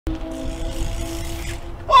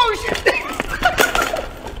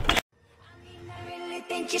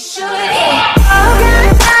think you should.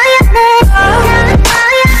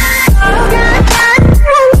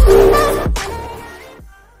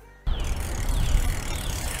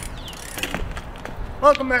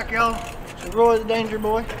 Welcome back, y'all. It's Roy the Danger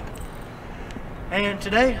Boy, and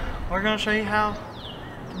today we're going to show you how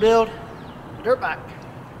to build a dirt bike.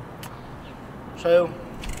 So,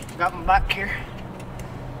 got my bike here.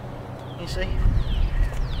 You see,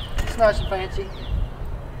 it's nice and fancy.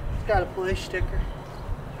 It's got a push sticker.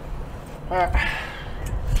 Alright,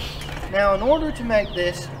 now in order to make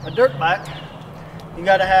this a dirt bike, you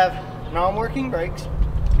got to have non-working brakes.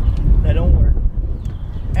 They don't work.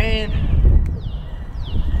 And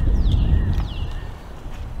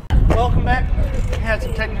welcome back. We had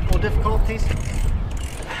some technical difficulties.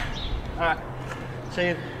 Alright,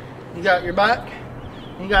 so you got your bike,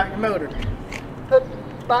 you got your motor. Put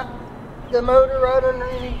the motor right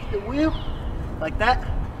underneath the wheel, like that,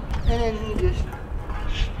 and then you just...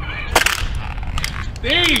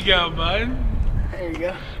 There you go, bud. There you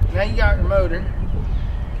go. Now you got your motor.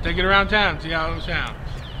 Take it around town, see how it sounds.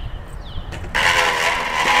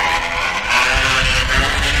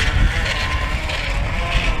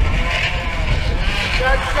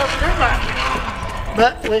 Got yourself a dirt bike.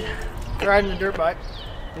 But with riding a dirt bike,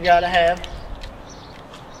 you gotta have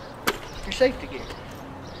your safety gear.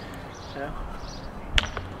 So,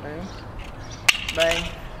 boom, bang.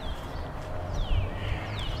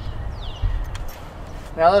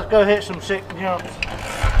 Now let's go hit some sick jumps.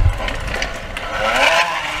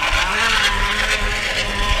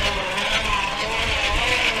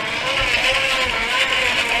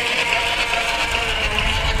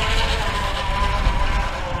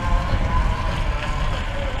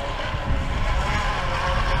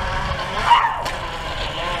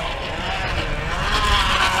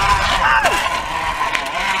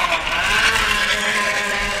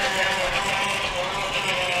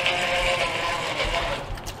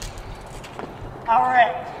 All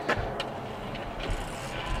right.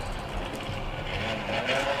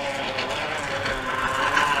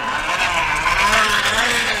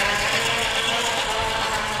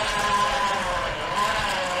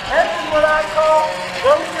 This is what I call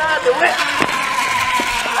both sides of whip.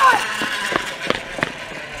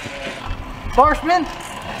 Bar spin?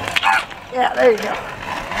 Yeah, there you go.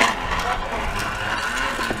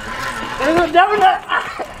 There's a donut.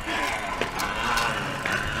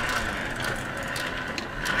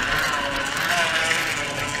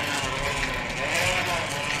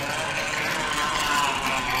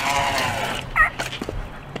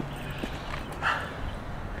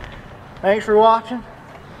 Thanks for watching.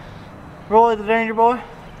 Roy the Danger Boy.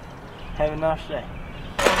 Have a nice day.